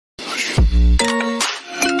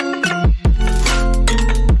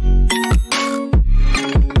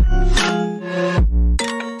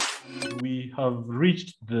We have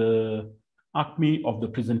reached the acme of the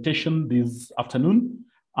presentation this afternoon,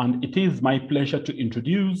 and it is my pleasure to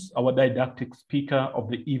introduce our didactic speaker of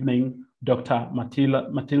the evening, Dr.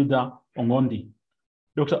 Matilda Ong'ondi.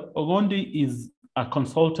 Dr. Ong'ondi is a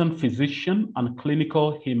consultant physician and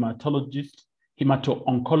clinical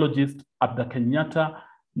hemato-oncologist at the Kenyatta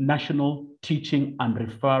National Teaching and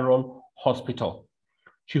Referral Hospital.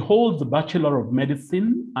 She holds a Bachelor of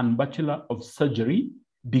Medicine and Bachelor of Surgery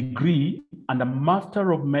degree and a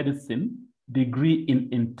Master of Medicine degree in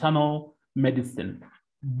Internal Medicine,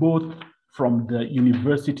 both from the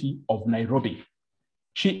University of Nairobi.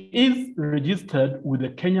 She is registered with the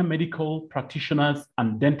Kenya Medical Practitioners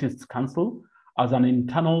and Dentists Council as an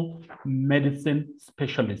internal medicine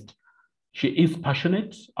specialist. She is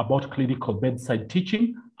passionate about clinical bedside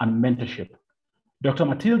teaching and mentorship. Dr.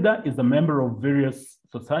 Matilda is a member of various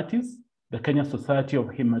societies, the Kenya Society of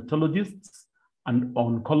Hematologists and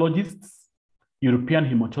Oncologists, European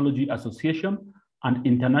Hematology Association, and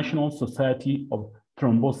International Society of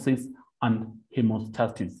Thrombosis and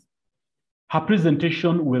Hemostasis. Her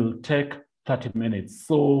presentation will take 30 minutes.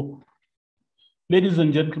 So, ladies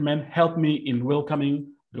and gentlemen, help me in welcoming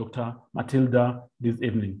Dr. Matilda this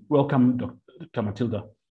evening. Welcome, Dr. Matilda.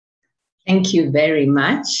 Thank you very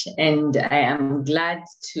much. And I am glad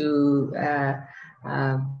to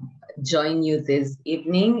join you this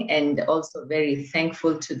evening, and also very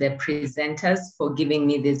thankful to the presenters for giving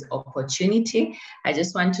me this opportunity. I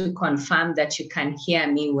just want to confirm that you can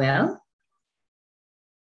hear me well.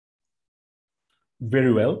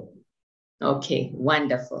 Very well. Okay,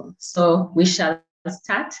 wonderful. So we shall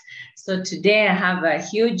start. So today I have a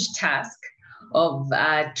huge task of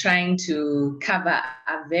trying to cover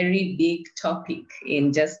a very big topic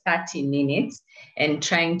in just 30 minutes and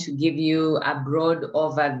trying to give you a broad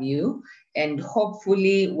overview. And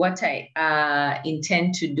hopefully what I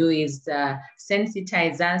intend to do is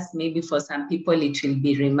sensitize us. Maybe for some people it will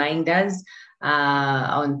be reminders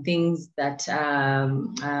on things that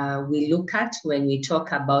we look at when we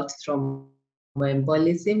talk about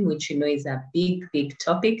thromboembolism, which you know is a big, big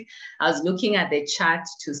topic. I was looking at the chart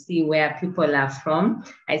to see where people are from.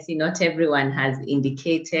 I see not everyone has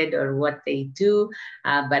indicated or what they do,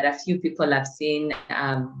 but a few people I've seen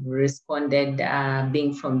responded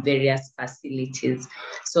being from various facilities.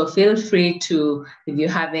 So feel free to, if you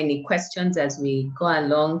have any questions as we go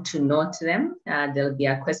along, to note them. There'll be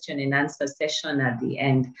a question and answer session at the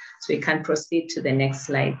end. So we can proceed to the next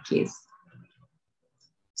slide, please.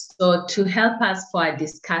 So to help us for our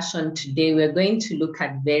discussion today, we're going to look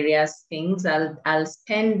at various things. I'll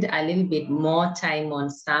spend a little bit more time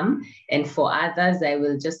on some, and for others, I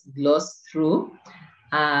will just gloss through.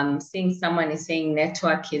 Seeing someone is saying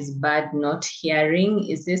network is bad, not hearing.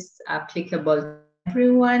 Is this applicable to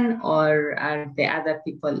everyone, or are the other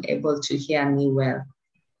people able to hear me well?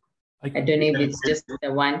 I don't know if it's just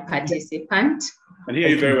the one participant. I hear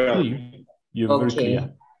you very well. You're okay, very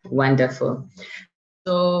clear. Wonderful.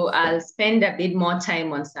 So I'll spend a bit more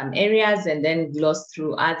time on some areas and then gloss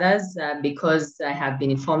through others because I have been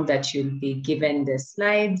informed that you'll be given the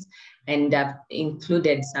slides, and I've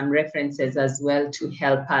included some references as well to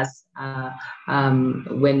help us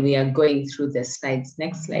when we are going through the slides.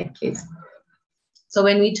 Next slide, please. So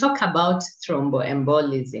when we talk about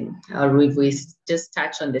thromboembolism, or if we just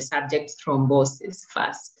touch on the subject thrombosis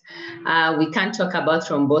first, we can't talk about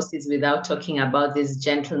thrombosis without talking about this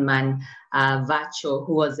gentleman, Virchow,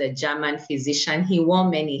 who was a German physician. He wore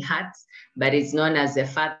many hats, but is known as the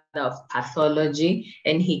father of pathology.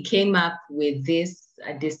 And he came up with this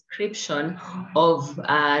description of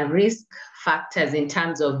risk factors in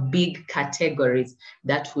terms of big categories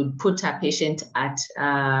that would put a patient at,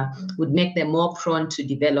 would make them more prone to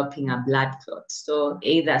developing a blood clot. So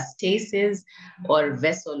either stasis or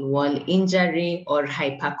vessel wall injury or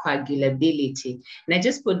hypercoagulability. And I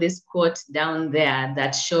just put this quote down there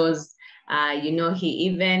that shows you know, he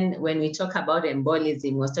even, when we talk about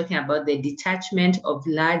embolism, was talking about the detachment of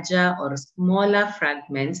larger or smaller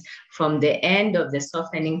fragments from the end of the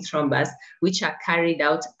softening thrombus, which are carried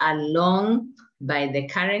out along by the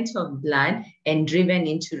current of blood and driven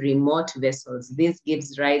into remote vessels. This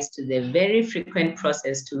gives rise to the very frequent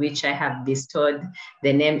process to which I have bestowed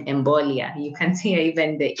the name embolia. You can see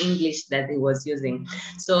even the English that he was using.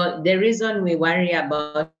 So the reason we worry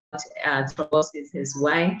about thrombosis is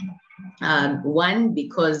why? One,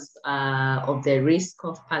 because of the risk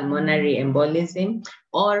of pulmonary embolism,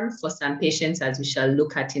 or for some patients, as we shall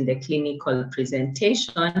look at in the clinical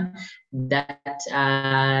presentation, that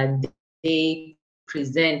they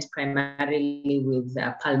present primarily with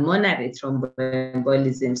pulmonary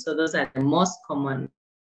thromboembolism. So those are the most common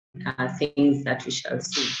things that we shall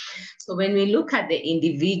see. So when we look at the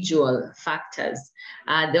individual factors,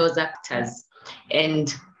 those factors,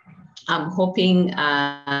 and I'm hoping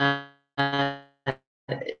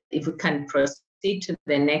if we can proceed to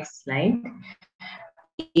the next slide.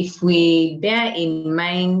 If we bear in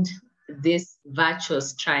mind this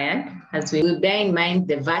virtuous triad, as we will bear in mind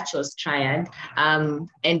the virtuous triad and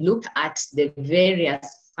look at the various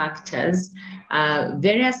factors,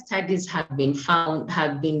 various studies have been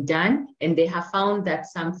done, and they have found that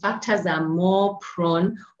some factors are more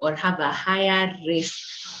prone or have a higher risk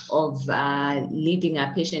of leading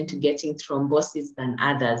a patient to getting thrombosis than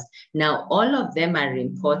others. Now, all of them are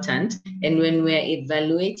important, and when we're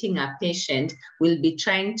evaluating a patient, we'll be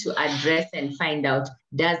trying to address and find out,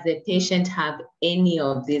 does the patient have any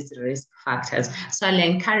of these risk factors? So I'll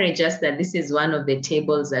encourage us that this is one of the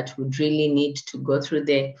tables that would really need to go through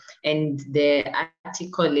and the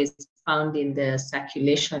article is found in the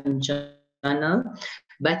Circulation Journal.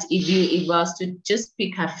 But if I was to just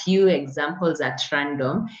pick a few examples at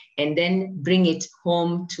random and then bring it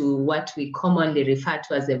home to what we commonly refer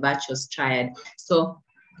to as the virtuous triad. So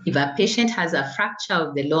if a patient has a fracture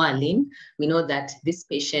of the lower limb, we know that this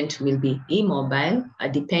patient will be immobile,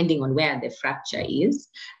 depending on where the fracture is.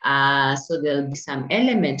 So there'll be some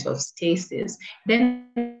element of stasis.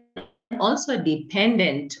 Then also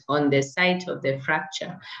dependent on the site of the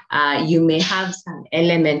fracture, you may have some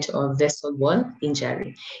element of vessel wall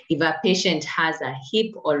injury. If a patient has a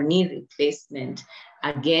hip or knee replacement,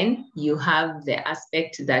 again, you have the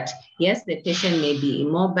aspect that, yes, the patient may be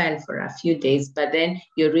immobile for a few days, but then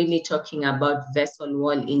you're really talking about vessel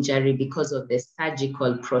wall injury because of the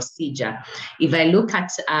surgical procedure. If I look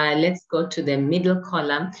at, let's go to the middle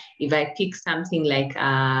column, if I pick something like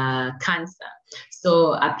cancer.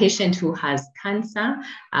 So a patient who has cancer,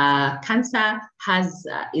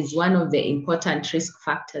 is one of the important risk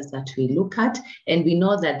factors that we look at, and we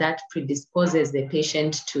know that that predisposes the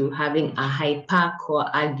patient to having a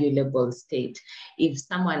hypercoagulable state. If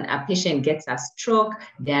a patient gets a stroke,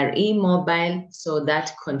 they're immobile, so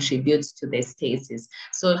that contributes to the stasis.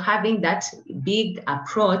 So having that big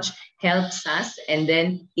approach helps us, and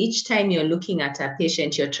then each time you're looking at a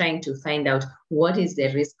patient, you're trying to find out what is the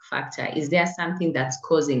risk factor. Is there something that's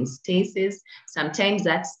causing stasis? Sometimes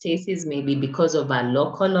that stasis may be because of a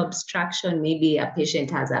local obstruction. Maybe a patient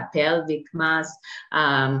has a pelvic mass.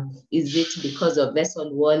 Is it because of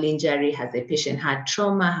vessel wall injury? Has the patient had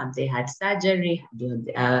trauma? Have they had surgery?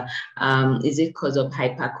 Is it because of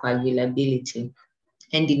hypercoagulability?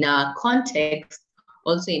 And in our context,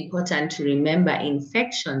 also important to remember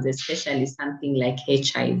infections, especially something like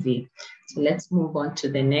HIV. So let's move on to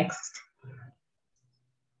the next.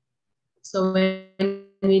 So when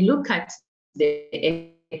we look at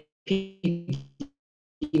the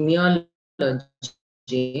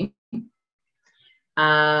epidemiology,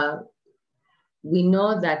 we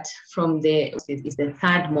know that is the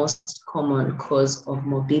third most common cause of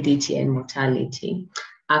morbidity and mortality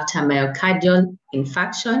after myocardial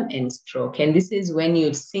infarction and stroke. And this is when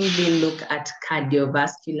you singly look at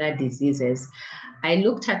cardiovascular diseases. I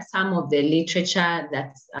looked at some of the literature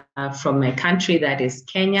that's from a country that is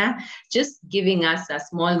Kenya, just giving us a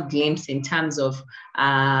small glimpse in terms of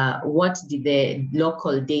what did the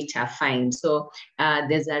local data find. So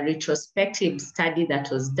there's a retrospective study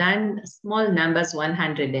that was done, small numbers,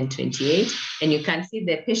 128, and you can see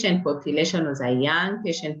the patient population was a young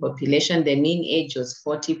patient population. The mean age was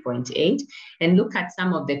 40.8, and look at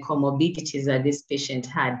some of the comorbidities that this patient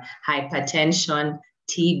had: hypertension,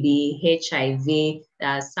 TB, HIV,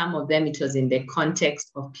 some of them it was in the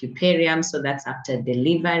context of puerperium, so that's after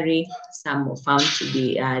delivery. Some were found to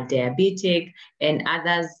be diabetic, and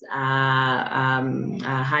others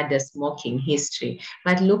had a smoking history.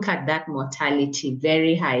 But look at that mortality,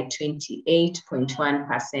 very high,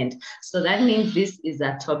 28.1%. So that means this is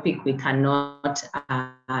a topic we cannot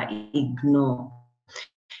ignore.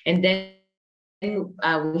 And then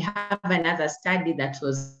we have another study that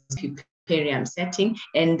was puerperium setting,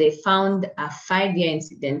 and they found a 5-year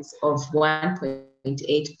incidence of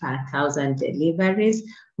 1.8 per 1,000 deliveries,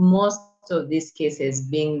 most of these cases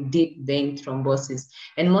being deep vein thrombosis.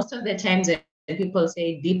 And most of the times when people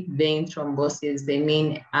say deep vein thrombosis, they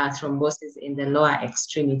mean thrombosis in the lower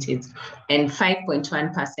extremities, and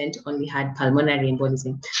 5.1% only had pulmonary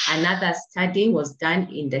embolism. Another study was done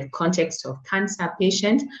in the context of cancer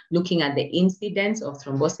patients, looking at the incidence of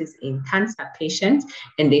thrombosis in cancer patients,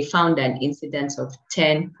 and they found an incidence of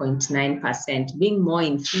 10.9%, being more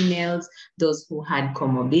in females, those who had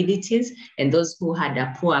comorbidities, and those who had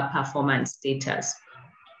a poor performance status.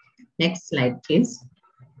 Next slide, please.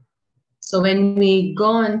 So when we go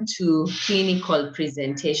on to clinical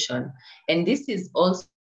presentation, and this is also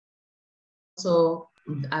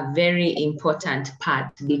a very important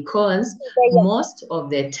part, because most of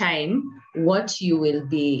the time, what you will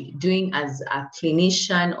be doing as a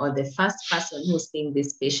clinician or the first person who's seeing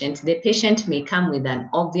this patient, the patient may come with an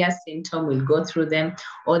obvious symptom, we'll go through them,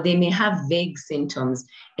 or they may have vague symptoms.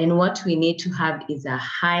 And what we need to have is a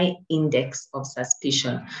high index of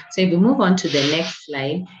suspicion. So if we move on to the next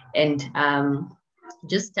slide, and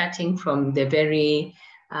just starting from the very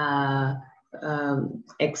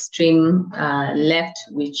extreme left,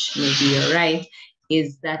 which may be your right,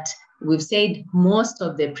 is that we've said most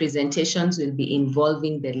of the presentations will be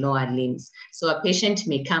involving the lower limbs. So a patient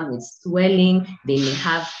may come with swelling, they may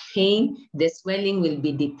have pain. The swelling will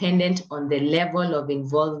be dependent on the level of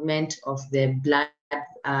involvement of the blood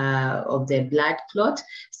clot,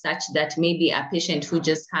 such that maybe a patient who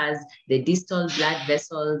just has the distal blood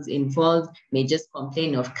vessels involved may just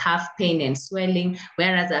complain of calf pain and swelling,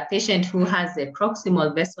 whereas a patient who has the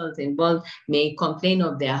proximal vessels involved may complain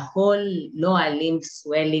of their whole lower limb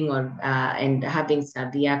swelling or and having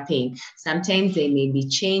severe pain. Sometimes there may be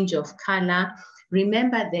change of color.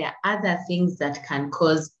 Remember, there are other things that can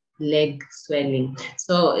cause leg swelling.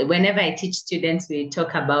 So whenever I teach students, we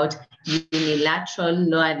talk about unilateral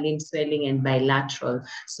lower limb swelling and bilateral.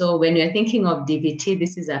 So when you're thinking of DVT,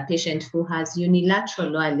 this is a patient who has unilateral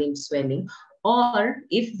lower limb swelling, or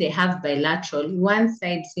if they have bilateral, one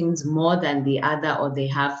side seems more than the other, or they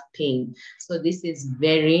have pain. So this is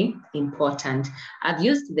very important. I've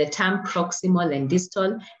used the term proximal and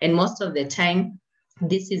distal, and most of the time,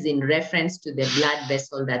 this is in reference to the blood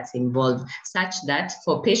vessel that's involved, such that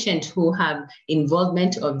for patients who have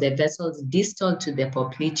involvement of the vessels distal to the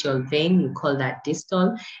popliteal vein, you call that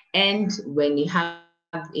distal. And when you have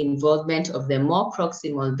involvement of the more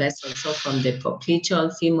proximal vessels, so from the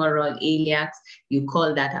popliteal, femoral, iliacs, you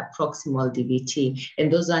call that a proximal DVT.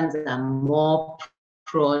 And those ones are more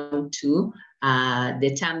prone to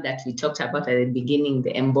the term that we talked about at the beginning,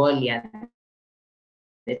 the embolia.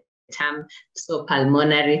 Term, so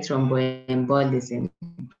pulmonary thromboembolism.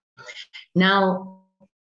 Now,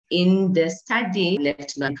 in the study,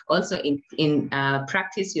 also in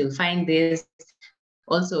practice, you'll find this.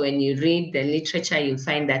 Also, when you read the literature, you'll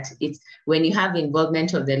find that it's when you have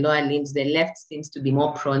involvement of the lower limbs, the left seems to be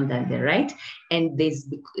more prone than the right. And there's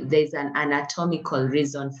an anatomical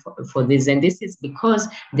reason for this. And this is because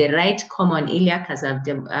the right common iliac, as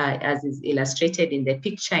is illustrated in the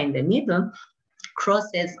picture in the middle,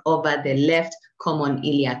 crosses over the left common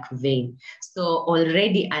iliac vein. So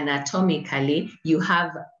already anatomically, you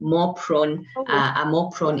have more prone, a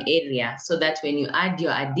more prone area, so that when you add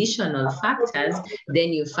your additional factors, then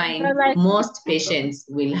you find most patients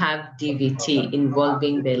will have DVT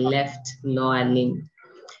involving the left lower limb.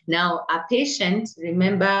 Now, a patient,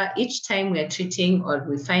 remember, each time we're treating or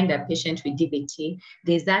we find a patient with DVT,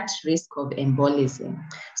 there's that risk of embolism.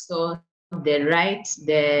 So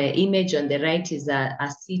the image on the right is a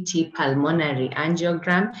CT pulmonary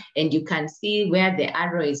angiogram, and you can see where the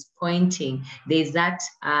arrow is pointing. There's that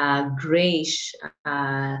grayish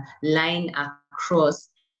line across,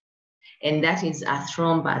 and that is a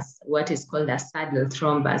thrombus, what is called a saddle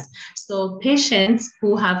thrombus. So patients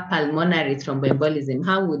who have pulmonary thromboembolism,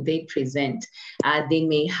 how would they present? They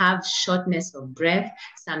may have shortness of breath.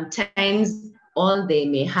 Sometimes all they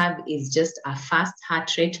may have is just a fast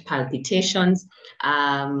heart rate, palpitations.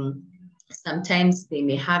 Sometimes they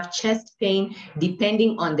may have chest pain,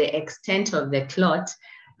 depending on the extent of the clot.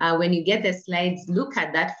 When you get the slides, look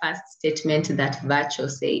at that first statement that Vacho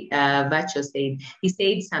said. He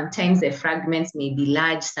said sometimes the fragments may be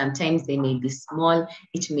large, sometimes they may be small.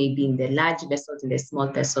 It may be in the large vessels, in the small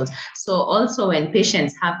vessels. So also when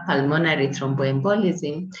patients have pulmonary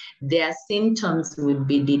thromboembolism, their symptoms will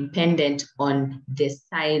be dependent on the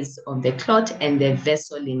size of the clot and the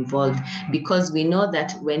vessel involved, because we know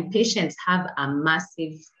that when patients have a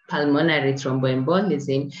massive pulmonary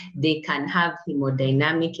thromboembolism, they can have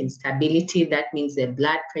hemodynamic instability. That means the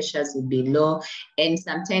blood pressures will be low. And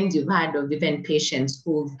sometimes you've heard of even patients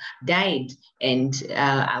who've died, and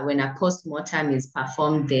when a post-mortem is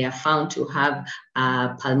performed, they are found to have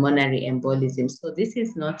pulmonary embolism. So this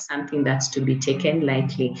is not something that's to be taken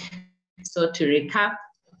lightly. So to recap,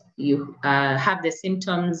 you have the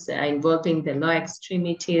symptoms involving the lower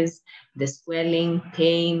extremities, the swelling,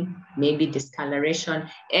 pain, maybe discoloration,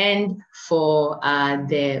 and for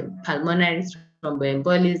the pulmonary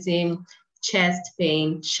thromboembolism, chest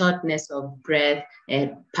pain, shortness of breath,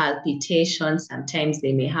 and palpitation. Sometimes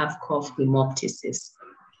they may have cough, hemoptysis.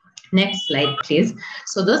 Next slide, please.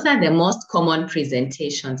 So those are the most common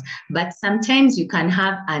presentations, but sometimes you can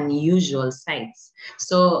have unusual sites.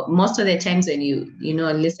 So most of the times when you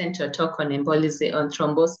listen to a talk on embolism, on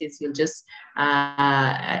thrombosis, you'll just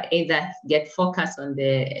either get focused on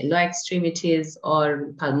the lower extremities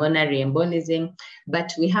or pulmonary embolism.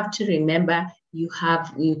 But we have to remember you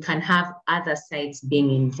can have other sites being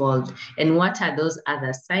involved. And what are those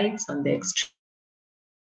other sites? On the extreme,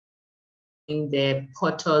 the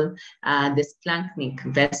portal, the splanchnic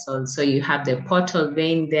vessel. So you have the portal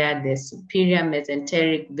vein there, the superior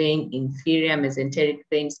mesenteric vein, inferior mesenteric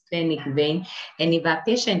vein, splenic vein. And if a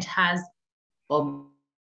patient has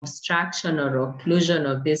obstruction or occlusion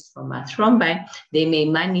of this from a thrombi, they may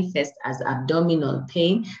manifest as abdominal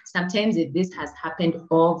pain. Sometimes if this has happened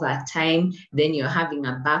over time, then you're having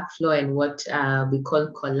a backflow and what we call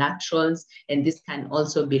collaterals, and this can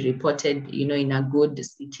also be reported, in a good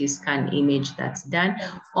CT scan image that's done,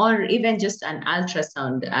 or even just an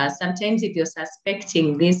ultrasound. Sometimes if you're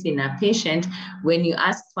suspecting this in a patient, when you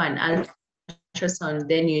ask for an ultrasound,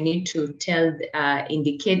 then you need to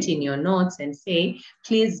indicate in your notes and say,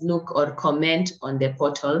 please look or comment on the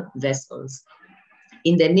portal vessels.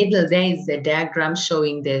 In the middle, there is the diagram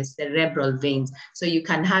showing the cerebral veins. So you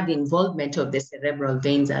can have involvement of the cerebral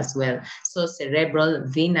veins as well. So cerebral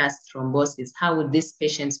venous thrombosis, how would these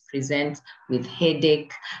patients present with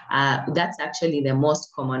headache? That's actually the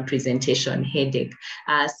most common presentation, headache.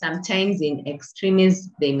 Sometimes in extremis,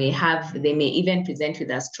 they may even present with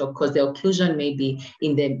a stroke because the occlusion may be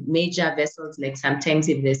in the major vessels. Like sometimes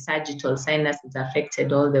if the sagittal sinus is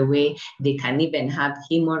affected all the way, they can even have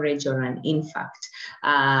hemorrhage or an infarct.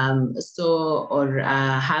 Or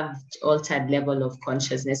have altered level of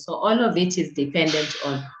consciousness. So all of it is dependent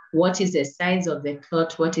on what is the size of the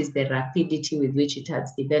clot, what is the rapidity with which it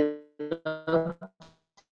has developed.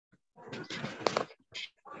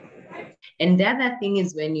 And the other thing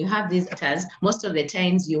is when you have these tests, most of the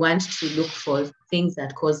times you want to look for things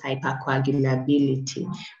that cause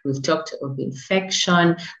hypercoagulability. We've talked of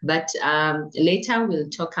infection, but later we'll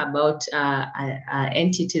talk about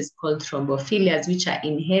entities called thrombophilias, which are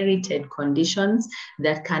inherited conditions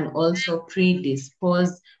that can also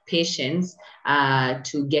predispose patients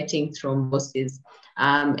to getting thrombosis.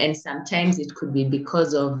 And sometimes it could be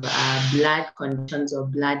because of blood conditions or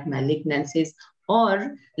blood malignancies,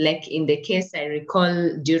 or like in the case I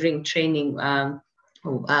recall during training, one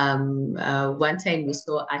time we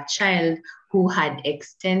saw a child who had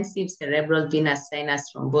extensive cerebral venous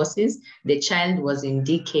sinus thrombosis. The child was in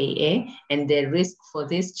DKA, and the risk for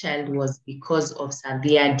this child was because of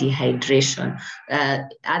severe dehydration.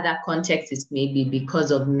 Other contexts, it may be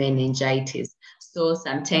because of meningitis. So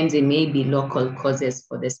sometimes it may be local causes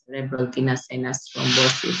for the cerebral venous sinus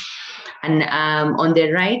thrombosis. And on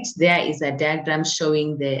the right, there is a diagram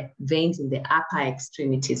showing the veins in the upper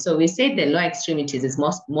extremities. So we say the lower extremities is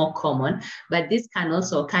more common, but this can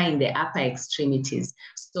also occur in the upper extremities.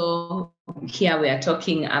 So here we are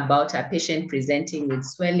talking about a patient presenting with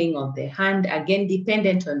swelling of the hand, again,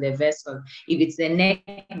 dependent on the vessel. If it's the neck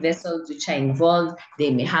vessels which are involved,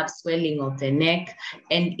 they may have swelling of the neck.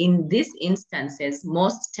 And in these instances,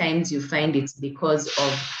 most times you find it's because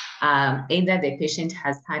of either the patient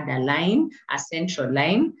has had a central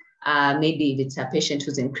line, maybe if it's a patient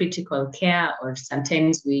who's in critical care, or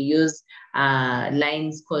sometimes we use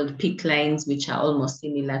lines called PICC lines, which are almost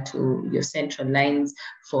similar to your central lines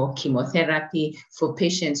for chemotherapy, for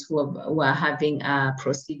patients who are having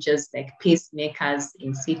procedures like pacemakers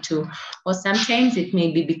in situ, or sometimes it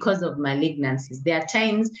may be because of malignancies. There are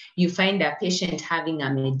times you find a patient having a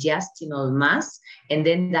mediastinal mass, and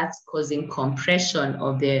then that's causing compression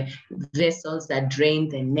of the vessels that drain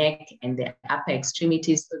the neck and the upper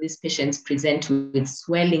extremities. So these patients present with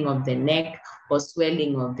swelling of the neck or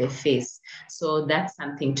swelling of the face. So that's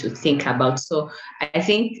something to think about. So I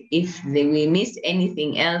think if we miss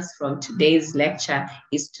anything else from today's lecture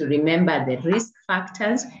is to remember the risk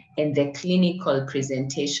factors and the clinical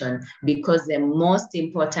presentation, because the most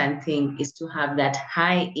important thing is to have that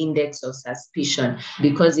high index of suspicion,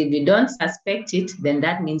 because if you don't suspect it, then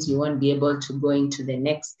that means you won't be able to go into the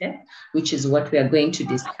next step, which is what we are going to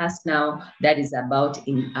discuss now. That is about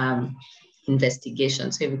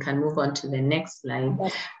investigation. So if we can move on to the next slide.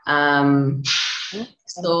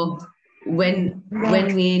 So when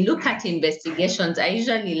we look at investigations, I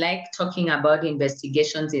usually like talking about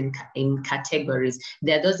investigations in categories.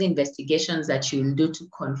 There are those investigations that you will do to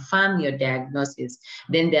confirm your diagnosis.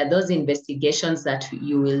 Then there are those investigations that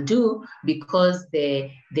you will do because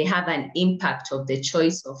they have an impact of the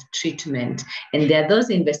choice of treatment. And there are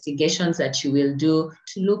those investigations that you will do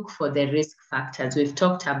to look for the risk factors. We've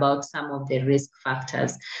talked about some of the risk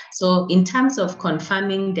factors. So in terms of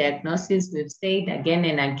confirming diagnosis, we've said again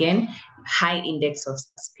and again, high index of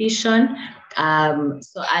suspicion.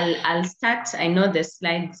 So I'll start. I know the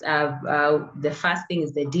slides, the first thing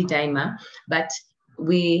is the D-dimer, but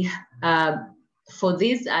we, for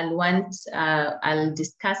this, I'll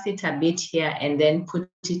discuss it a bit here and then put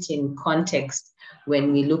it in context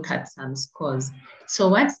when we look at some scores. So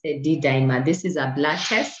what's the D-dimer? This is a blood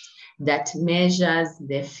test that measures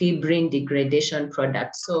the fibrin degradation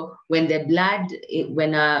product. So when the blood,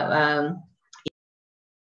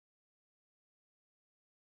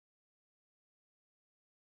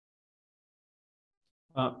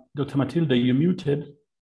 Dr. Matilda, you're muted.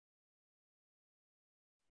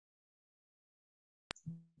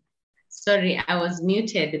 Sorry, I was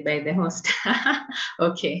muted by the host.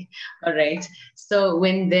 Okay, all right. So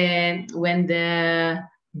when the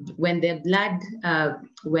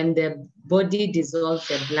body dissolves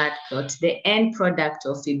the blood clot, the end product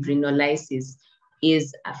of fibrinolysis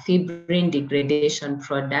is a fibrin degradation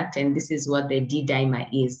product, and this is what the D-dimer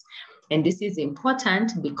is. And this is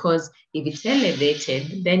important because if it's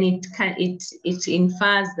elevated, then it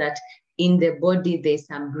infers that in the body there's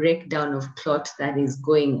some breakdown of clot that is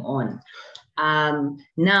going on.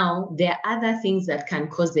 Now, there are other things that can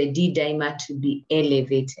cause the D-dimer to be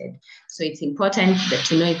elevated. So it's important that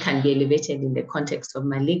to know it can be elevated in the context of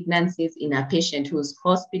malignancies, in a patient who's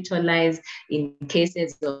hospitalized, in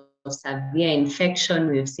cases of severe infection.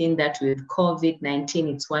 We've seen that with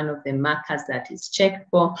COVID-19, it's one of the markers that is checked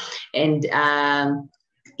for, and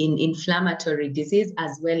in inflammatory disease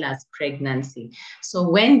as well as pregnancy. So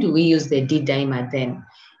when do we use the D-dimer then?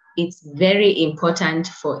 It's very important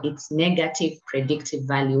for its negative predictive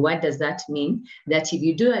value. What does that mean? That if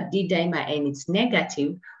you do a D-dimer and it's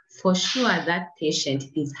negative, for sure that patient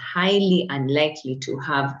is highly unlikely to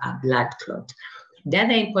have a blood clot. The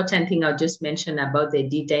other important thing I'll just mention about the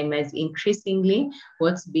D-dimer is increasingly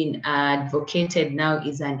what's been advocated now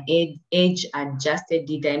is an age-adjusted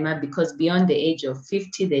D-dimer, because beyond the age of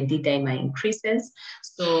 50, the D-dimer increases.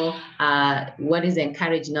 So what is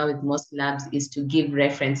encouraged now with most labs is to give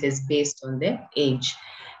references based on the age.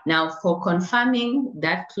 Now, for confirming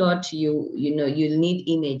that clot, you'll need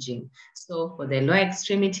imaging. So for the lower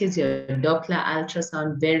extremities, your Doppler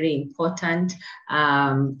ultrasound, very important.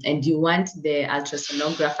 And you want the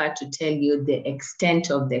ultrasonographer to tell you the extent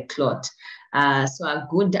of the clot. So a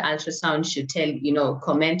good ultrasound should tell,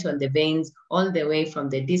 comment on the veins all the way from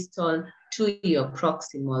the distal to your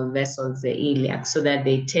proximal vessels, the iliac, so that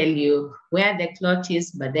they tell you where the clot is,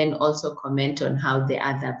 but then also comment on how the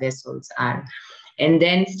other vessels are. And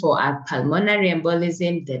then for a pulmonary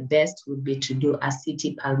embolism, the best would be to do a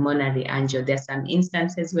CT pulmonary angio. There's some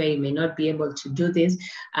instances where you may not be able to do this,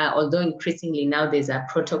 although increasingly now there's a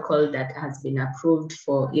protocol that has been approved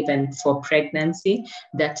even for pregnancy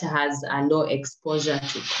that has a low exposure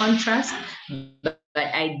to contrast. But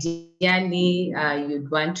ideally, you'd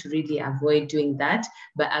want to really avoid doing that.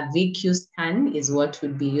 But a VQ scan is what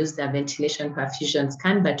would be used, a ventilation perfusion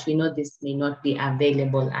scan, but we know this may not be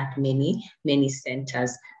available at many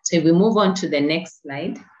centers. So if we move on to the next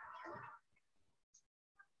slide.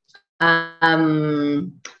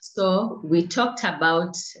 So we talked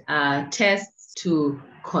about tests to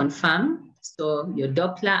confirm. So your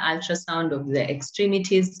Doppler ultrasound of the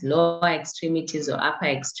extremities, lower extremities or upper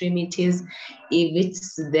extremities. If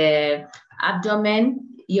it's the Abdomen,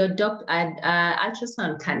 your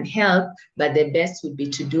ultrasound can help, but the best would be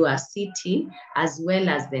to do a CT as well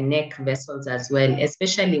as the neck vessels as well,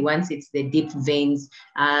 especially once it's the deep veins.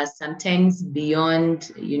 Sometimes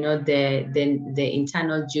beyond, the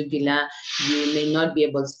internal jugular, you may not be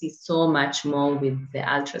able to see so much more with the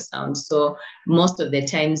ultrasound. So most of the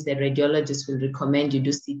times the radiologist will recommend you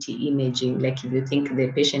do CT imaging, like if you think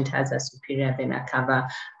the patient has a superior vena cava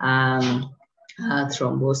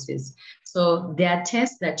thrombosis. So there are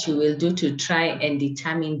tests that you will do to try and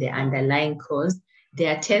determine the underlying cause.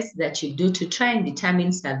 There are tests that you do to try and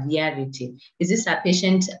determine severity. Is this a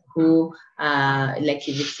patient who, like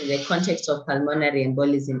if it's in the context of pulmonary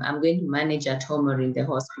embolism, I'm going to manage at home or in the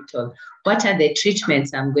hospital? What are the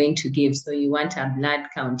treatments I'm going to give? So you want a blood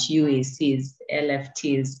count, UACs,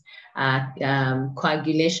 LFTs,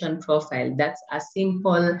 coagulation profile. That's a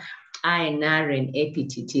simple INR and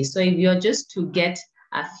APTT. So if you're just to get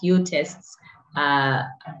a few tests,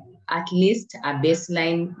 at least a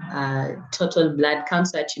baseline total blood count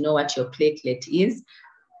so that you know what your platelet is,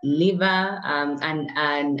 liver and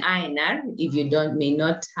INR if you may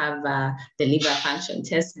not have the liver function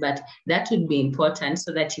test, but that would be important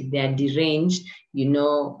so that if they are deranged, you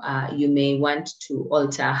may want to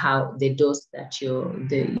alter how the dose that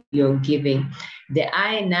you're giving. The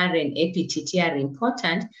INR and APTT are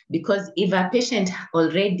important because if a patient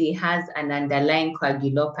already has an underlying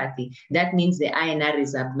coagulopathy, that means the INR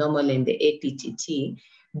is abnormal and the APTT,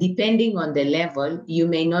 depending on the level, you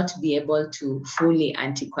may not be able to fully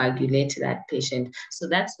anticoagulate that patient. So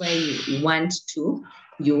that's why you want to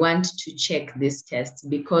check these tests,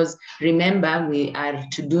 because remember, we are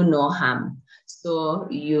to do no harm. So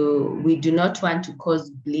we do not want to cause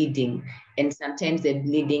bleeding, and sometimes the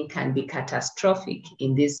bleeding can be catastrophic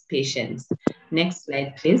in these patients. Next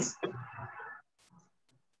slide, please.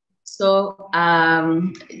 So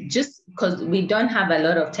just because we don't have a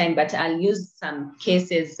lot of time, but I'll use some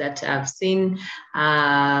cases that I've seen.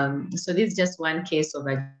 So this is just one case of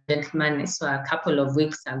a gentleman I saw a couple of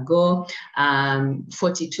weeks ago,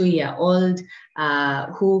 42-year-old,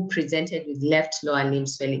 who presented with left lower limb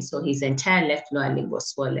swelling. So his entire left lower limb was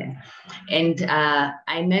swollen. And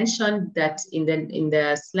I mentioned that in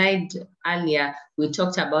the slide earlier, we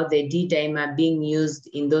talked about the D-dimer being used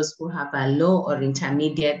in those who have a low or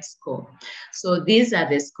intermediate score. So these are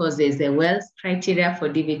the scores. There's a Wells criteria for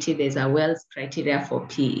DVT. There's a Wells criteria for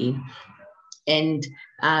PE. And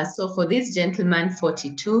so for this gentleman,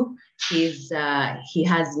 42, he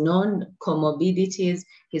has no comorbidities.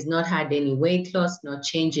 He's not had any weight loss, no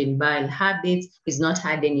change in bowel habits. He's not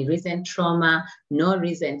had any recent trauma, no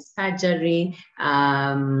recent surgery.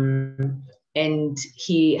 And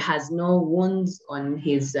he has no wounds on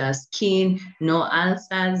his skin, no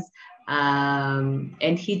ulcers.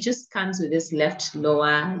 And he just comes with this left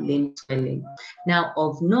lower limb swelling. Now,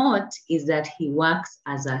 of note is that he works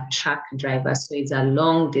as a truck driver. So he's a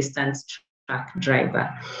long distance truck driver.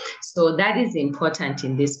 So that is important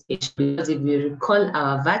in this patient, because if you recall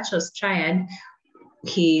our virtuous triad,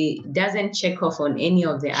 he doesn't check off on any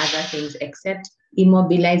of the other things except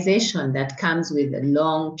immobilization that comes with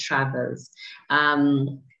long travels.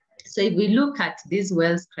 So if we look at these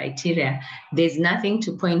Wells criteria, there's nothing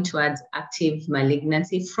to point towards active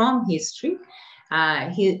malignancy from history.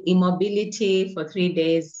 Immobility for 3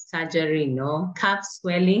 days, surgery, no. Calf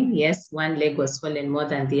swelling, yes, one leg was swollen more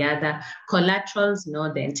than the other. Collaterals,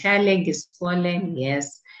 no, the entire leg is swollen,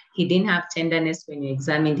 yes. He didn't have tenderness when you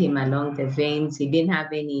examined him along the veins. He didn't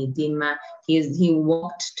have any edema. He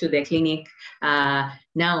walked to the clinic.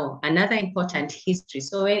 Now, another important history.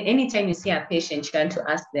 So anytime you see a patient, you want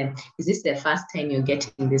to ask them, is this the first time you're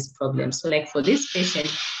getting this problem? So like for this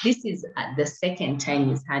patient, this is the second time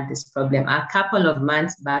he's had this problem. A couple of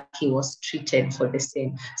months back, he was treated for the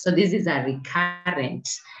same. So this is a recurrent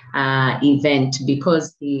event,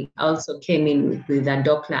 because he also came in with a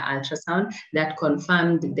Doppler ultrasound that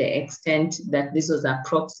confirmed the extent that this was a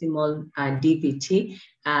proximal DVT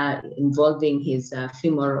involving his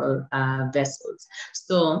femoral vessels.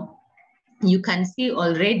 So you can see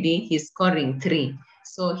already he's scoring 3.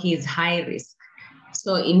 So he's high risk.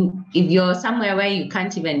 So if you're somewhere where you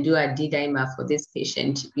can't even do a D-dimer for this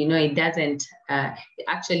patient, it doesn't,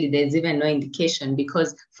 actually there's even no indication,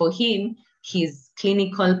 because for him, his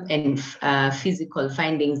clinical and physical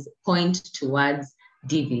findings point towards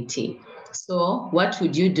DVT. So what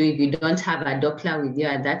would you do if you don't have a Doppler with you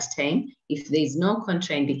at that time? If there is no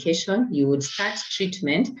contraindication, you would start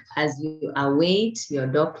treatment as you await your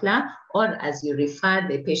Doppler, or as you refer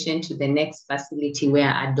the patient to the next facility where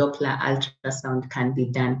a Doppler ultrasound can be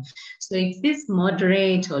done. So if this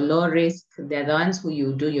moderate or low risk, they're the ones who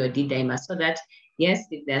you do your D-dimer, so that Yes,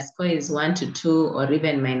 if their score is 1 to 2 or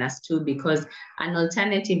even -2, because an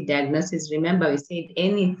alternative diagnosis, remember we said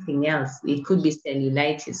anything else, it could be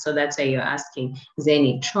cellulitis. So that's why you're asking, is there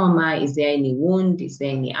any trauma? Is there any wound? Is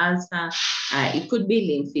there any ulcer? It could be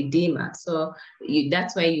lymphedema. So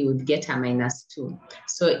that's why you would get a -2.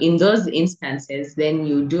 So in those instances, then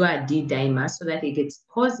you do a D-dimer so that if it's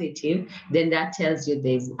positive, then that tells you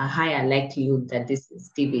there's a higher likelihood that this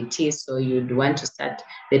is DVT. So you'd want to start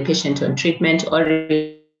the patient on treatment, or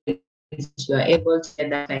if you are able to get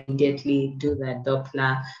that immediately, do the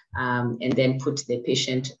Doppler and then put the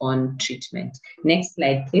patient on treatment. Next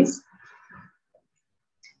slide, please.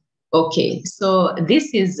 Okay, so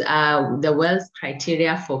this is the Wells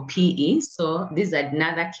criteria for PE. So this is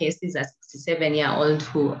another case. This is a 67-year-old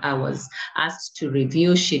who was asked to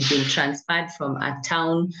review. She'd been transferred from a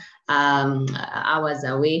town hours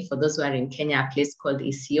away, for those who are in Kenya, a place called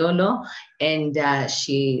Isiolo. And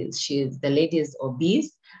the lady is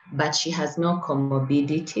obese, but she has no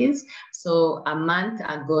comorbidities. So a month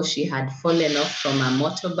ago, she had fallen off from a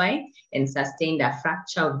motorbike and sustained a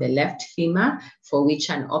fracture of the left femur, for which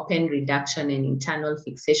an open reduction and internal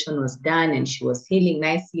fixation was done, and she was healing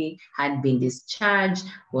nicely, had been discharged,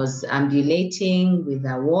 was ambulating with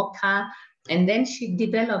a walker, and then she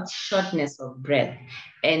developed shortness of breath.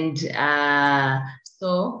 And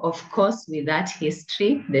so, of course, with that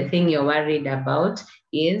history, the thing you're worried about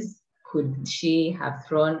is, could she have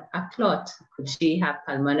thrown a clot? Could she have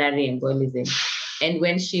pulmonary embolism? And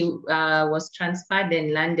when she was transferred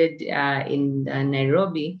and landed in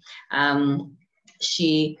Nairobi, her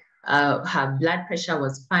blood pressure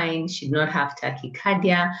was fine. She did not have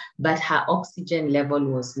tachycardia, but her oxygen level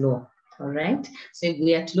was low. All right. So if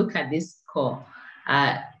we have to look at this score,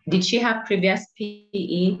 did she have previous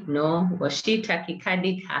PE? No. Was she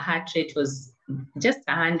tachycardic? Her heart rate was just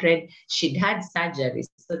 100. She'd had surgery,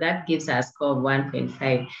 so that gives her a score of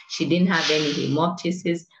 1.5. She didn't have any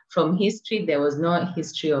hemoptysis. From history, there was no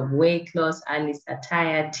history of weight loss, early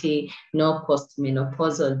satiety, no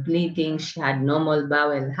postmenopausal bleeding. She had normal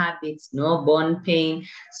bowel habits, no bone pain.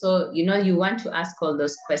 So, you want to ask all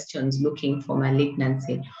those questions looking for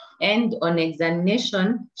malignancy. And on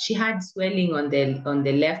examination, she had swelling on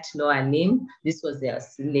the left lower limb. This was the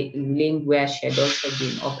limb where she had also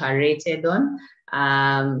been operated on.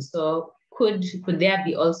 So could there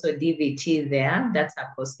be also DVT there? That's a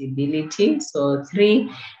possibility. So 3,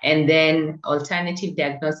 and then alternative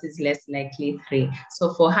diagnosis, less likely 3.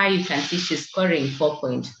 So for her, you can see she's scoring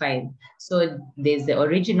 4.5. So there's the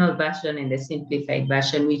original version and the simplified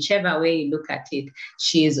version. Whichever way you look at it,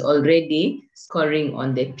 she is already scoring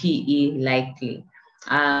on the PE likely.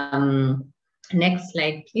 Next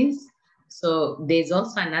slide, please. So there's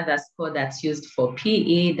also another score that's used for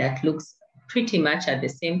PE that looks pretty much at the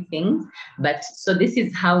same thing, but so this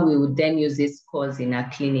is how we would then use these scores in a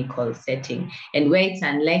clinical setting. And where it's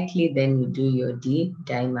unlikely, then you do your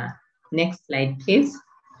D-dimer. Next slide, please.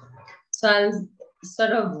 So I'll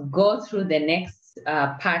sort of go through the next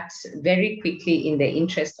part very quickly in the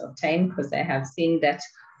interest of time, because I have seen that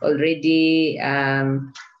already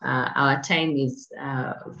our time is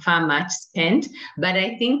far much spent. But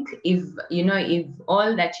I think if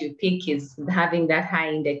all that you pick is having that high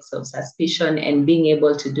index of suspicion and being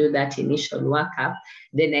able to do that initial workup,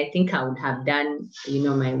 then I think I would have done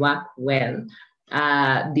my work well.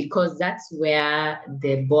 Because that's where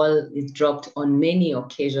the ball is dropped on many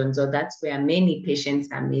occasions, or that's where many patients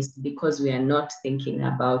are missed because we are not thinking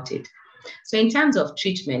about it. So in terms of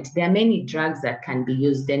treatment, there are many drugs that can be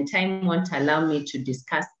used, and time won't allow me to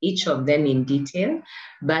discuss each of them in detail,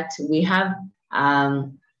 but we have,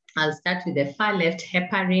 I'll start with the far left,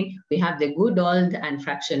 heparin. We have the good old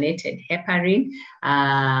unfractionated heparin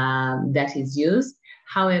that is used.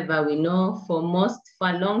 However, we know for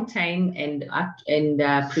a long time and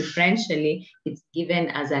preferentially, it's given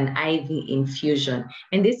as an IV infusion,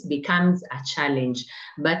 and this becomes a challenge.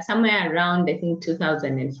 But somewhere around, I think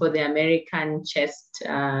 2004, the American chest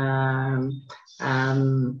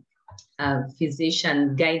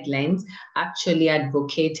physician guidelines actually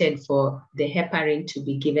advocated for the heparin to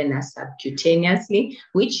be given as subcutaneously,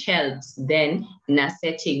 which helps then in a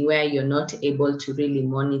setting where you're not able to really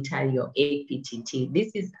monitor your APTT.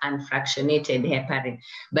 This is unfractionated heparin.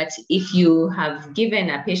 But if you have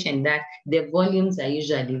given a patient that, the volumes are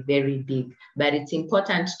usually very big. But it's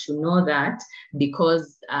important to know that,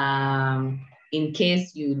 because in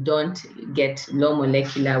case you don't get low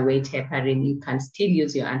molecular weight heparin, you can still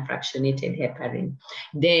use your unfractionated heparin.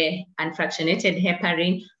 The unfractionated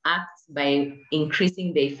heparin acts by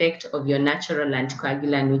increasing the effect of your natural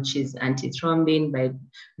anticoagulant, which is antithrombin, by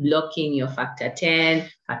blocking your factor 10,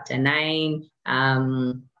 factor 9,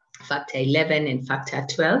 factor 11 and factor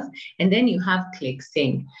 12. And then you have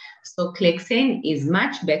Clexane. So Clexane is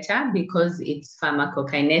much better because its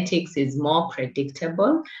pharmacokinetics is more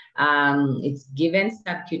predictable. It's given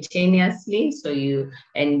subcutaneously,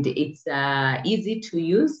 and it's easy to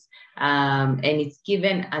use. And it's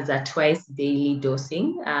given as a twice daily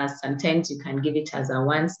dosing. Sometimes you can give it as a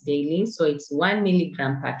once daily. So it's 1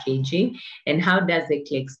 milligram per kg. And how does the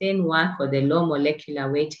Clexane work, or the low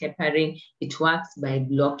molecular weight heparin? It works by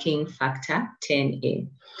blocking factor 10A.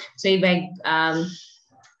 So if I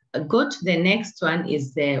go to the next one,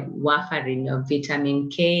 is the warfarin, or vitamin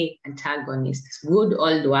K antagonist. Good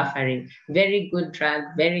old warfarin, very good drug,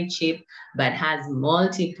 very cheap, but has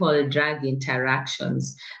multiple drug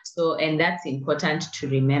interactions. So, and that's important to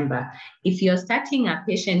remember. If you're starting a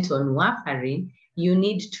patient on warfarin, you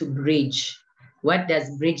need to bridge. What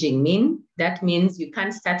does bridging mean? That means you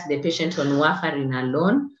can't start the patient on warfarin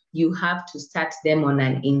alone. You have to start them on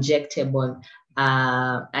an injectable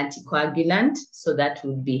anticoagulant. So that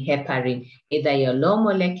would be heparin, either your low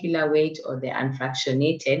molecular weight or the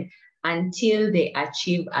unfractionated, until they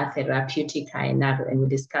achieve a therapeutic INR. And we'll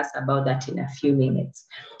discuss about that in a few minutes.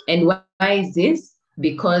 And why is this?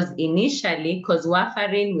 Because initially, because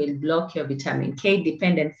warfarin will block your vitamin K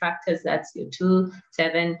dependent factors, that's your 2,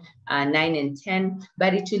 7, 9, and 10,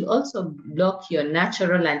 but it will also block your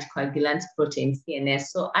natural anticoagulant protein CNS.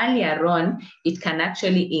 So earlier on, it can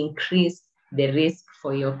actually increase the risk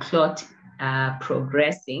for your clot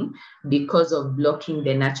progressing because of blocking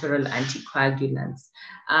the natural anticoagulants.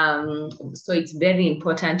 So it's very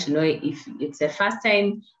important to know, if it's the first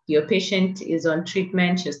time your patient is on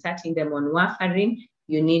treatment, you're starting them on warfarin,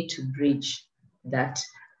 you need to bridge that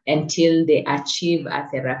until they achieve a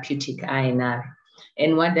therapeutic INR.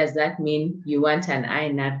 And what does that mean? You want an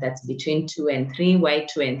INR that's between 2 and 3. Why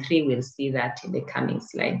 2 and 3? We'll see that in the coming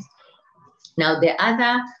slides. Now, the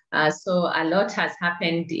other, so a lot has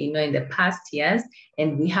happened, in the past years,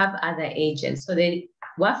 and we have other agents. So the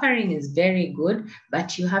warfarin is very good,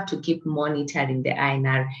 but you have to keep monitoring the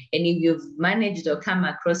INR. And if you've managed or come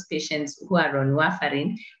across patients who are on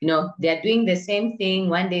warfarin, they're doing the same thing.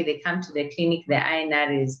 One day they come to the clinic, the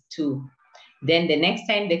INR is 2. Then the next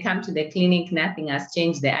time they come to the clinic, nothing has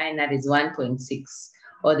changed, the INR is 1.6.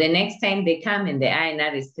 Or the next time they come and the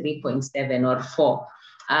INR is 3.7 or 4.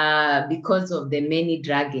 Because of the many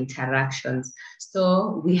drug interactions.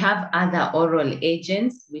 So we have other oral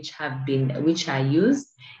agents which are used,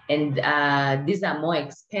 and these are more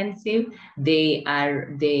expensive. You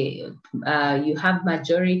have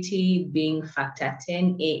majority being factor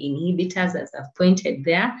 10A inhibitors, as I've pointed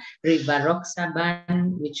there,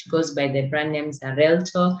 rivaroxaban, which goes by the brand name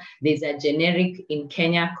Xarelto. There's a generic in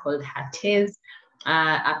Kenya called Hates,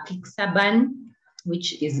 apixaban,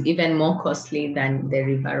 which is even more costly than the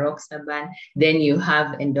rivaroxaban. Then you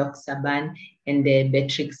have endoxaban and the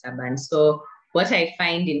betrixaban. So what I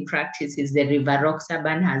find in practice is the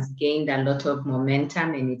rivaroxaban has gained a lot of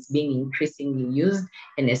momentum, and it's being increasingly used,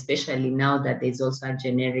 and especially now that there's also a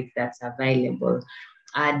generic that's available.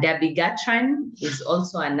 Dabigatran is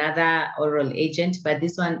also another oral agent, but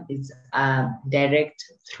this one is a direct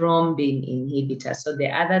thrombin inhibitor. So the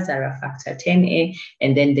others are a factor 10A,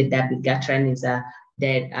 and then the dabigatran is a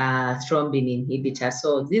thrombin inhibitor.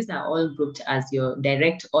 So these are all grouped as your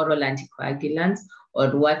direct oral anticoagulants, or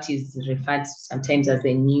what is referred to sometimes as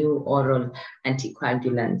the new oral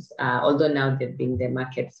anticoagulants, although now they've been in the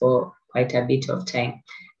market for quite a bit of time.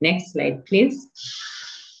 Next slide, please.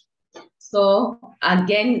 So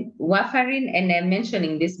again, warfarin, and I'm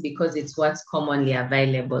mentioning this because it's what's commonly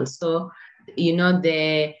available. So,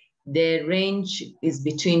 the range is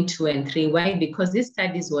between 2 and 3. Why? Because these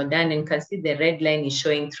studies were done, and you can see the red line is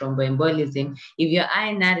showing thromboembolism. If your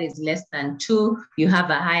INR is less than 2, you have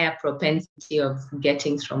a higher propensity of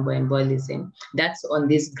getting thromboembolism. That's on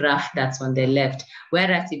this graph that's on the left.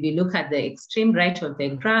 Whereas if you look at the extreme right of the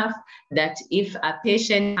graph, that if a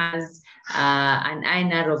patient has an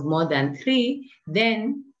INR of more than 3,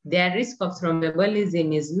 then their risk of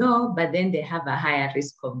thromboembolism is low, but then they have a higher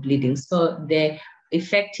risk of bleeding. So the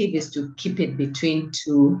effective is to keep it between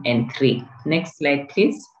 2 and 3. Next slide,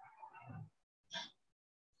 please.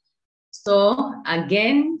 So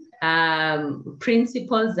again,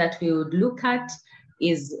 principles that we would look at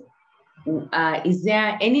is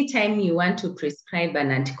there any time you want to prescribe an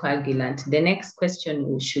anticoagulant? The next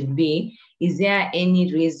question should be, is there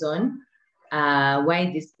any reason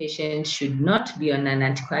why this patient should not be on an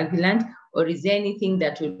anticoagulant, or is there anything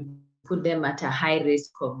that would put them at a high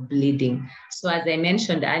risk of bleeding. So as I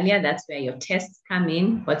mentioned earlier, that's where your tests come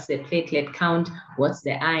in. What's the platelet count? What's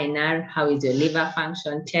the INR? How is your liver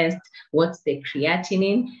function test? What's the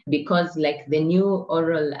creatinine? Because like the new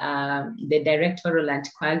oral, the direct oral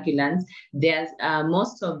anticoagulants, there's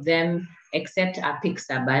most of them, except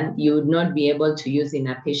apixaban, you would not be able to use in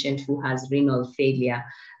a patient who has renal failure.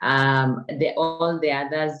 All the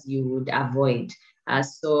others you would avoid.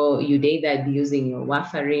 So you'd either be using your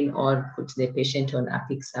warfarin or put the patient on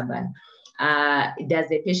apixaban. Does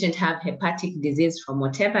the patient have hepatic disease from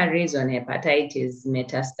whatever reason, hepatitis,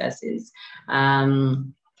 metastasis?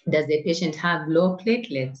 Does the patient have low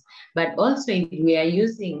platelets? But also if we are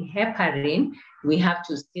using heparin, we have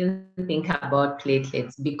to still think about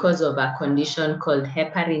platelets because of a condition called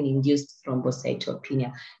heparin-induced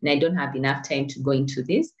thrombocytopenia. And I don't have enough time to go into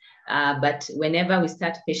this, but whenever we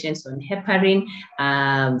start patients on heparin,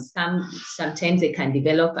 sometimes they can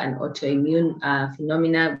develop an autoimmune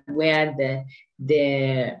phenomena where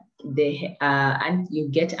you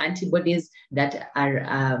get antibodies that are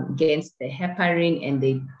against the heparin, and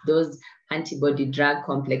those antibody drug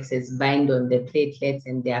complexes bind on the platelets,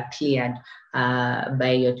 and they are cleared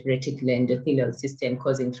by your reticular endothelial system,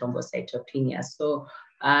 causing thrombocytopenia. So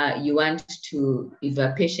you want to, if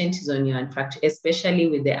a patient is on your especially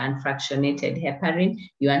with the unfractionated heparin,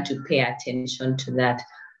 you want to pay attention to that.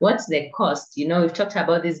 What's the cost? You know, we've talked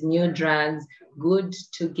about these new drugs, good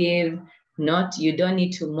to give, you don't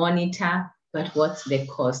need to monitor, but what's the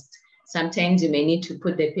cost? Sometimes you may need to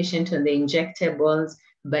put the patient on the injectables,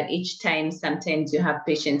 but each time, sometimes you have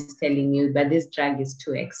patients telling you, but this drug is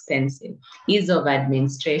too expensive. Ease of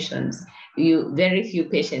administrations. Very few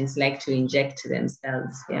patients like to inject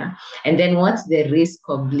themselves, yeah. And then what's the risk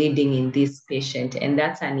of bleeding in this patient? And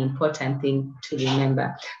that's an important thing to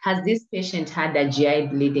remember. Has this patient had a GI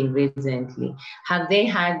bleeding recently? Have they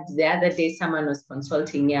had, the other day someone was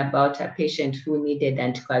consulting me about a patient who needed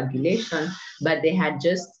anticoagulation, but they had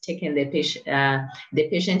just taken the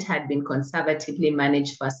patient had been conservatively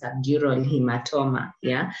managed for subdural hematoma,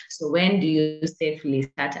 yeah. So when do you safely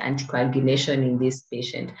start anticoagulation in this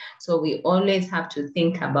patient? So we always have to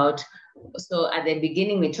think about, so at the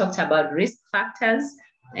beginning we talked about risk factors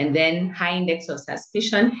and then high index of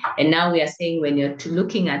suspicion, and now we are saying when you're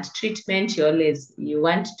looking at treatment, you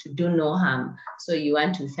want to do no harm. So you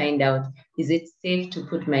want to find out, is it safe to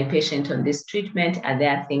put my patient on this treatment? Are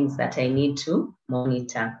there things that I need to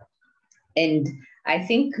monitor? And I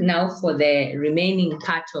think now for the remaining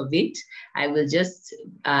part of it, I will just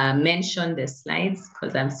mention the slides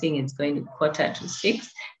because I'm seeing it's going to 5:45.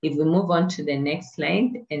 If we move on to the next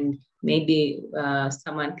slide, and maybe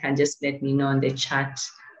someone can just let me know on the chat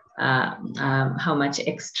how much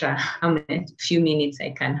extra, how many few minutes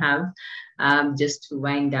I can have just to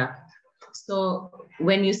wind up. So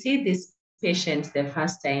when you see this patient the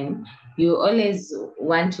first time, you always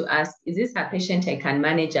want to ask, is this a patient I can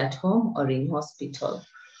manage at home or in hospital?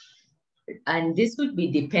 And this would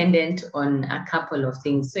be dependent on a couple of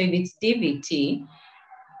things. So if it's DVT,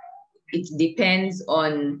 it depends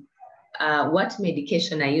on what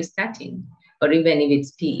medication are you starting, or even if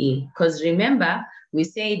it's PE. Because remember, we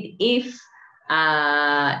said if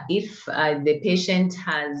the patient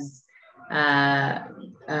has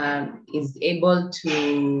is able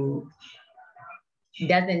to,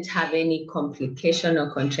 doesn't have any complication or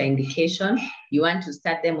contraindication, you want to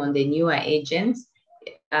start them on the newer agents.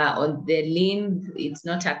 On the limb, it's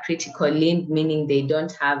not a critical limb, meaning they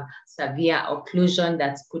don't have severe occlusion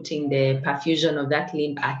that's putting the perfusion of that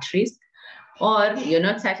limb at risk. Or you're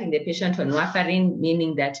not starting the patient on warfarin,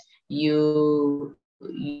 meaning that you're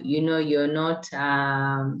not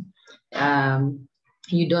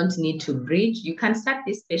you don't need to bridge. You can start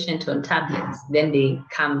this patient on tablets, then they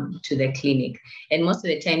come to the clinic. And most of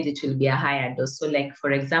the times it will be a higher dose. So like,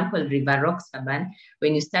 for example, rivaroxaban,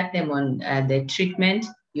 when you start them on the treatment,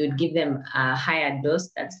 you'd give them a higher dose,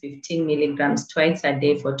 that's 15 milligrams twice a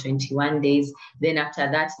day for 21 days. Then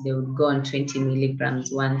after that, they would go on 20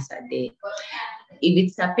 milligrams once a day. If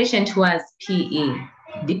it's a patient who has PE,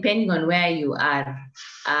 depending on where you are,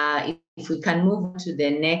 if we can move to the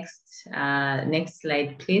next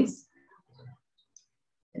slide, please.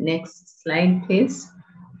 Next slide, please.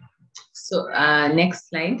 So next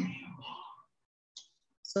slide.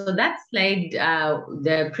 So that slide,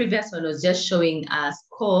 the previous one was just showing a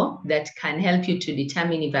score that can help you to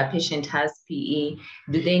determine if a patient has PE.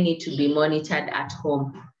 Do they need to be monitored at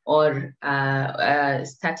home or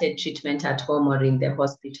started treatment at home or in the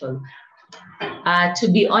hospital? To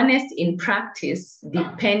be honest, in practice,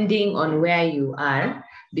 depending on where you are,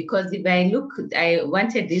 because if I look, I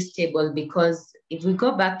wanted this table because if we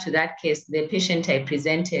go back to that case, the patient I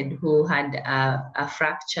presented who had a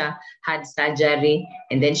fracture, had surgery,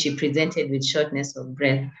 and then she presented with shortness of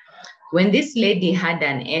breath. When this lady had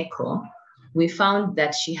an echo, we found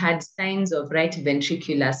that she had signs of right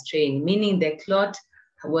ventricular strain, meaning the clot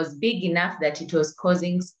was big enough that it was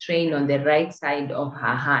causing strain on the right side of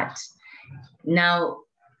her heart. Now,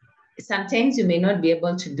 sometimes you may not be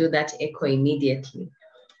able to do that echo immediately.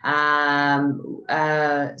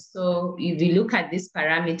 So if you look at these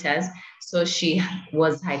parameters, so she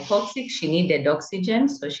was hypoxic, she needed oxygen,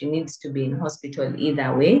 so she needs to be in hospital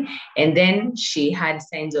either way. And then she had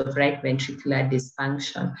signs of right ventricular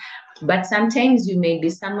dysfunction. But sometimes you may be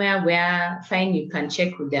somewhere where, fine, you can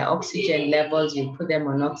check with their oxygen levels, you put them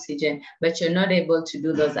on oxygen, but you're not able to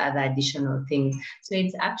do those other additional things. So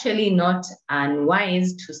it's actually not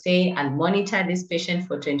unwise to say, I'll monitor this patient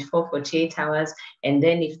for 24, 48 hours, and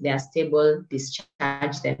then if they're stable,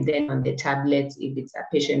 discharge them then on the tablets if it's a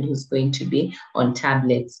patient who's going to be on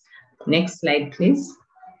tablets. Next slide, please.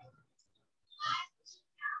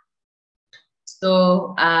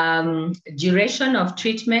 So duration of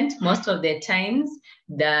treatment, most of the times,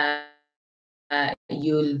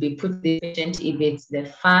 you'll be put the patient, if it's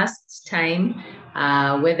the first time,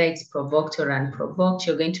 whether it's provoked or unprovoked,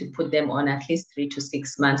 you're going to put them on at least 3 to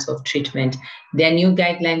 6 months of treatment. There are new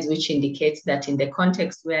guidelines which indicates that in the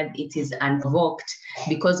context where it is unprovoked,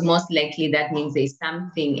 because most likely that means there's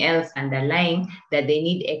something else underlying, that they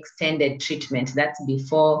need extended treatment. That's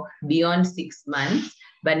beyond 6 months.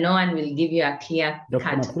 But no one will give you a clear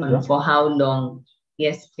cut on for how long.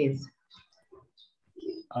 Yes, please.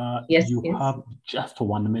 Yes, you please. Have just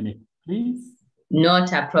 1 minute, please.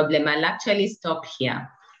 Not a problem. I'll actually stop here.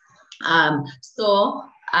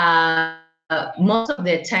 Most of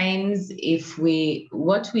the times,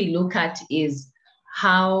 what we look at is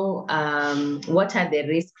what are the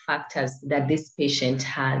risk factors that this patient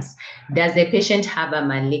has? Does the patient have a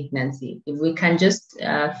malignancy? If we can just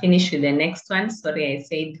finish with the next one. Sorry, I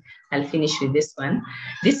said I'll finish with this one.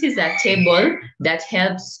 This is a table that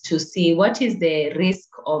helps to see what is the risk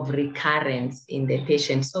of recurrence in the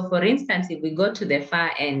patient. So for instance, if we go to the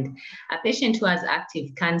far end, a patient who has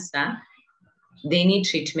active cancer, they need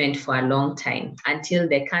treatment for a long time until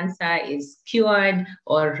the cancer is cured,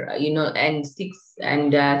 or, and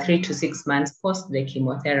 3 to 6 months post the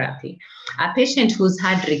chemotherapy. A patient who's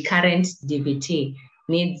had recurrent DVT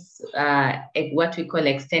needs what we call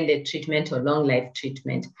extended treatment or long life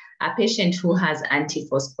treatment. A patient who has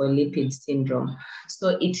antiphospholipid syndrome.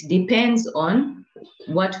 So it depends on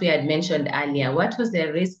what we had mentioned earlier. What was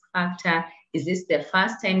the risk factor? Is this the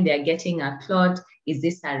first time they're getting a clot? Is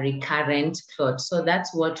this a recurrent clot? So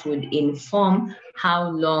that's what would inform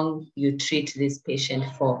how long you treat this patient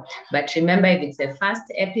for. But remember, if it's a first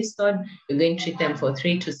episode, you're going to treat them for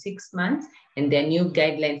 3 to 6 months. And the new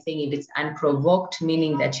guidelines saying if it's unprovoked,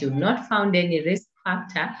 meaning that you've not found any risk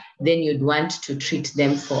factor, then you'd want to treat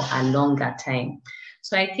them for a longer time.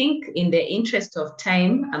 So I think in the interest of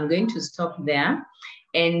time, I'm going to stop there.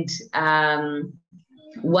 And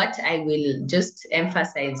what I will just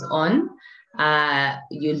emphasize on,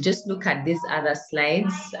 you'll just look at these other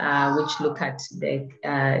slides, which look at the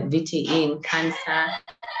VTE in cancer.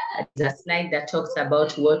 There's a slide that talks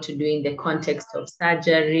about what to do in the context of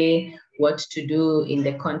surgery, what to do in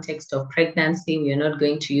the context of pregnancy. We're not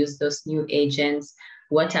going to use those new agents.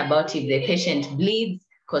 What about if the patient bleeds?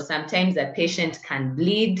 Because sometimes a patient can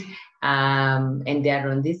bleed and they're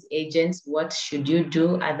on these agents. What should you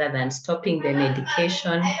do other than stopping the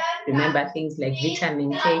medication? Remember things like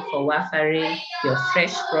vitamin K for warfarin, your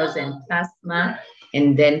fresh frozen plasma,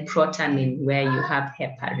 and then protamine where you have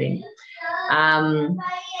heparin.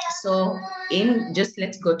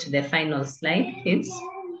 Let's go to the final slide, please.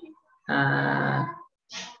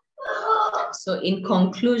 So in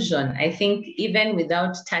conclusion, I think even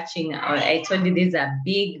without touching, I told you this is a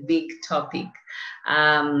big, big topic.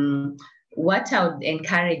 What I would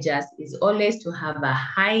encourage us is always to have a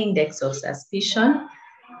high index of suspicion.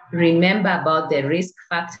 Remember about the risk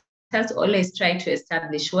factors. Always try to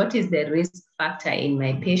establish what is the risk factor in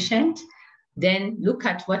my patient. Then look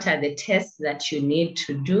at what are the tests that you need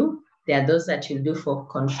to do. There are those that you do for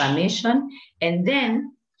confirmation. And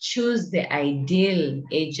then choose the ideal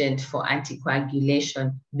agent for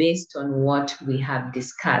anticoagulation based on what we have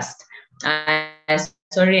discussed.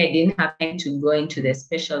 Sorry, I didn't have time to go into the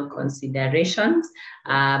special considerations,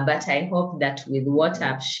 but I hope that with what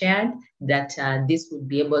I've shared, that this would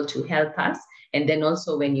be able to help us. And then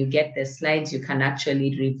also when you get the slides, you can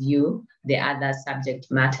actually review the other subject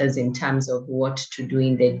matters in terms of what to do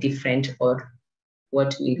in the different, or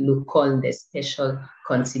what we call the special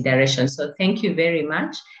consideration. So thank you very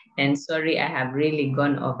much. And sorry, I have really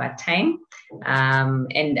gone over time.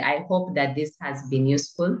 And I hope that this has been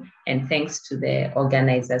useful. And thanks to the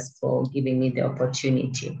organizers for giving me the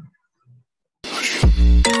opportunity.